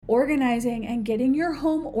organizing and getting your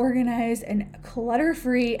home organized and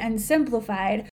clutter-free and simplified